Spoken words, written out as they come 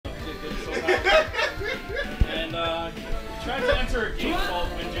enter a game called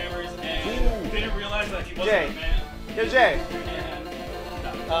Windjammers and didn't realize that he wasn't a man. Yo, Jay. And,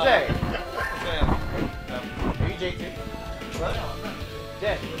 Jay. Are you JT? What?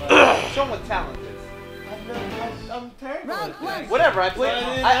 Jay. Show him what talent is. I'm terrible at this. Whatever, I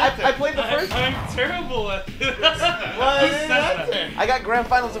played the first. I'm terrible at this. I got grand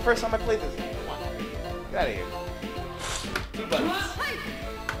finals the first time I played this. Come on. Get out of here. 2 buttons.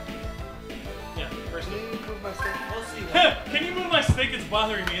 Yeah, first Can you move my stick? We'll see. Can you move my stick? It's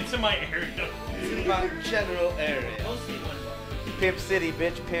bothering me. It's in my area. It's in my general area. We'll see one. Pimp City,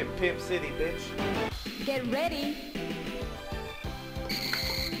 bitch. Pimp City, bitch. Get ready.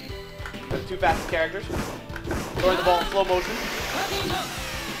 The 2 fastest characters. Throwing the ball in slow motion.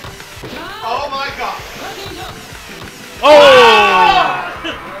 Oh my god! Oh!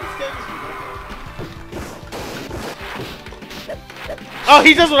 Oh,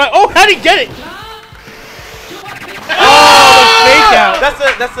 he does what I. Oh, how'd he get it? Oh, fake out.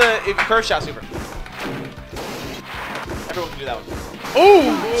 That's a curse shot super. Everyone can do that one. Oh,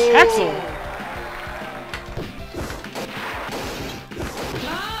 Jaxel.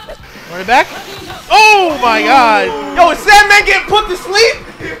 Run it back. Oh my god. Yo, is Sandman getting put to sleep?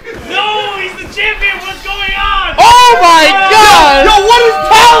 No, he's the champion. What's going on? Oh my god. Yo, what is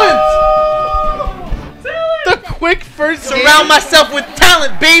talent? The quick first game. Surround myself with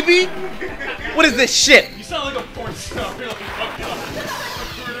talent, baby. What is this shit? You sound like a porn star. You're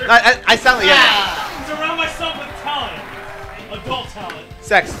like, I sound like Surround myself with talent. Adult talent.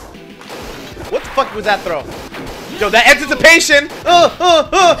 Sex. What the fuck was that throw? Yo, that anticipation. God,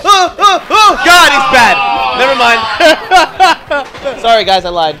 he's bad. Never mind. Sorry, guys, I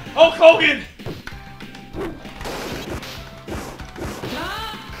lied. Hulk Hogan.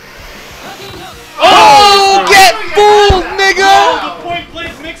 Oh, get fooled, nigga. Oh, the point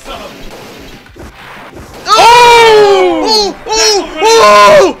blank mix-up. Oh!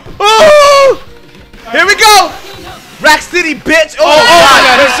 Here we go! Rack City, bitch! Oh my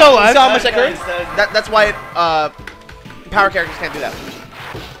god, he's so alive. You saw how much I could? That's why power characters can't do that.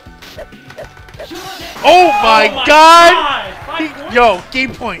 Oh my god. God. Yo,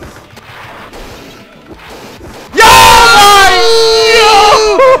 game point. Yo!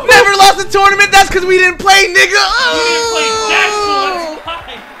 Never lost a tournament, that's because we didn't play, nigga! We didn't play Jaxel,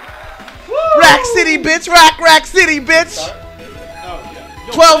 that's why. Rack City, bitch! Rack City, bitch!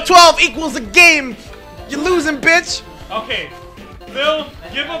 12-12 equals a game! You're losing, bitch! Okay, Phil,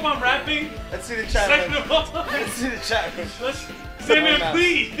 give up on rapping. Let's see the chat. Second of all, Let's see the chat. Sandman,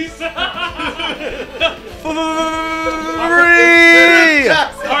 please. Free!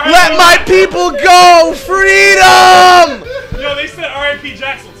 Let my people go! Freedom! Yo, they said R.I.P.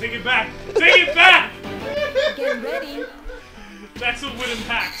 Jaxel. Take it back. Take it back! Get ready. Jaxel winning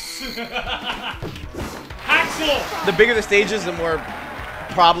hacks. Haxel! The bigger the stages, the more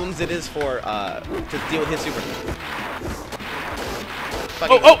problems it is for to deal with his super.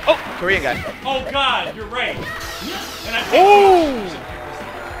 Oh! Korean guy. Oh god, you're right. And I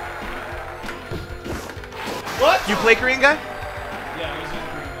What? You play Korean guy? Yeah, I was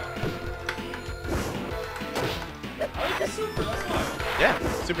just I like the super, that's fine. Yeah,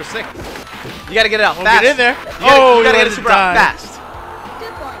 super sick. You gotta get it out Oh, fast. get in there. You gotta get it super out die. fast.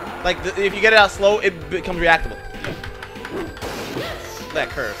 Good one. Like if you get it out slow, it becomes reactable. That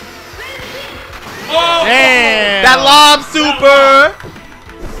curve. Oh! Damn. That lob super.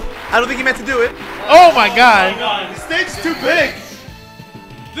 I don't think he meant to do it. Oh my Oh god. my god. The stage's too big.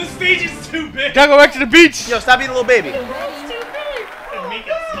 This stage is too big. Gotta go back to the beach. Yo, stop being a little baby. It's too big. And make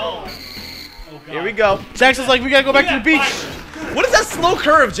it small. Oh god. Here we go. Jaxel's like, we gotta go back to the beach. What is that slow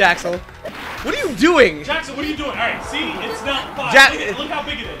curve, Jaxel? What are you doing? Jaxel, what are you doing? Alright, see? It's not fine. Look how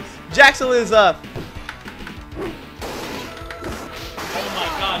big it is. Jaxel is Oh my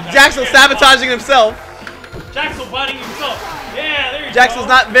god. Jaxel sabotaging himself. Jaxel biting himself. Yeah, there you go. Jaxel's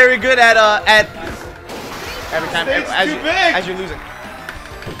not very good at every time It's too big. as you're losing.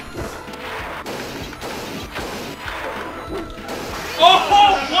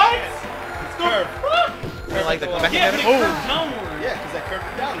 Oh, what? It's curved. I like the comeback Yeah, but it again. curved downward. Yeah, because I curved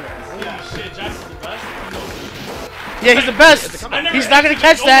it downwards. Holy shit, Jaxel's the best. He knows it. Yeah, he's the best. I never He's not gonna actually-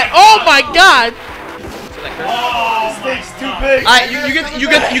 catch that. Oh my god. Oh, Stage's my too God. big. Alright,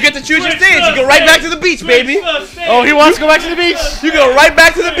 you get to choose your stage. You go right back to the beach, baby. Switch the stage. Oh, he wants to go back to the beach. You go right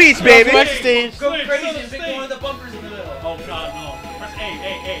back to the beach, baby. Go back to stage. Go crazy to the and pick stage. one of the bumpers in the middle. Oh god, no. Press A.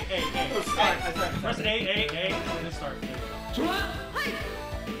 Start. Press A, and then start.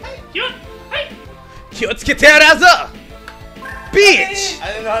 Cute. Hey. Let's get that ass up. Bitch. I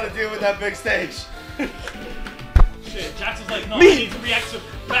didn't know how to deal with that big stage. Shit, Jackson's like, no, Me. I need to react to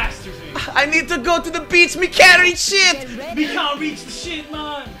faster things. I need to go to the beach. Me can't reach shit. Get We ready. can't reach the shit,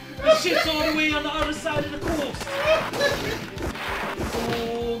 man. The shit's all the way on the other side of the coast.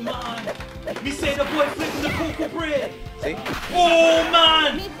 Oh, man. Me say the boy flipping the cocoa bread. See? Oh,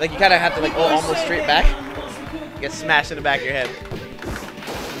 man. Like you kind of have to like go almost straight back. Get smashed in the back of your head.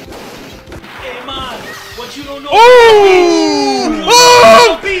 Hey, man. What you don't know Oh!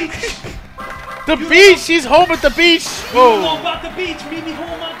 about the beach. The beach! He's home at the beach! You don't know Whoa! about the beach. Meet me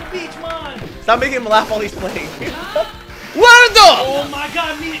home at the beach, man. Stop making him laugh while he's playing. What the? Oh, my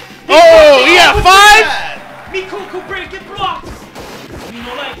God. Me. Oh, he got 5? Me cocoa bread get blocked. You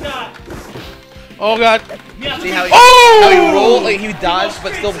know like that. Oh god. Me have to See be- how he, Oh! how he rolled, like he We go dodged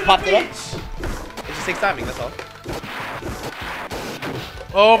but straight still to the popped it up? beach. It just takes timing, that's all.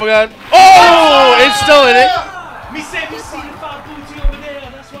 Oh my god. Oh! It's still in it. Me say me see the fat booty over there.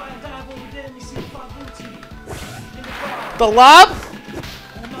 That's why I dive over there. Me see the fat booty. In the car. The lob?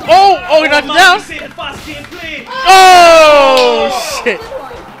 Oh! Oh, he knocked it man, down. Me say the fast game play. Oh! Shit.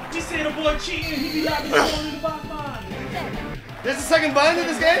 Me say the boy cheating. He be like the ball in the back, man. There's a second button in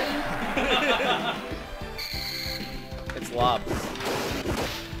this game? It's lob.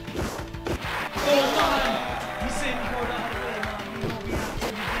 Oh man. Me say me go the other way, man. You know we have to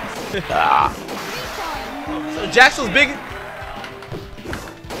be So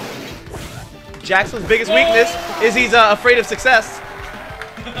Jaxel's biggest weakness is he's afraid of success.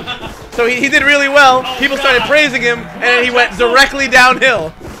 So he did really well. People started praising him, and then he went directly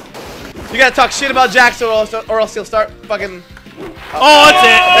downhill. You gotta talk shit about Jaxel, or else he'll start fucking. Oh, that's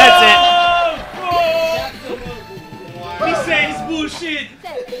it. That's it. Me say it's bullshit.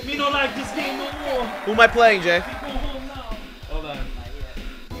 Me don't like this game no more. Who am I playing, Jay? Go home now. Hold on.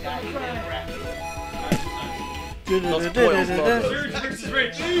 Those spoils, bro. Rich versus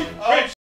Rich. Rich.